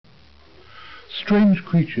Strange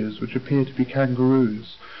creatures which appear to be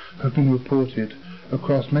kangaroos have been reported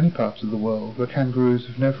across many parts of the world where kangaroos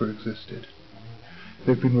have never existed.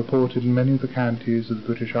 They've been reported in many of the counties of the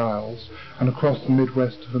British Isles and across the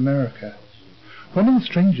Midwest of America. One of the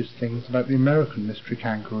strangest things about the American mystery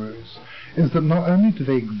kangaroos is that not only do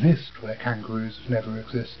they exist where kangaroos have never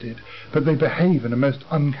existed, but they behave in a most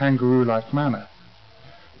un-kangaroo-like manner.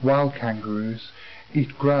 Wild kangaroos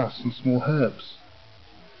eat grass and small herbs.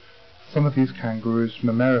 Some of these kangaroos from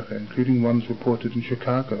America, including ones reported in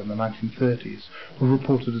Chicago in the 1930s, were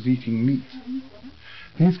reported as eating meat.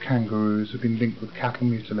 These kangaroos have been linked with cattle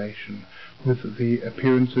mutilation, with the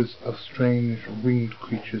appearances of strange winged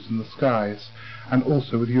creatures in the skies, and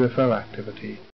also with UFO activity.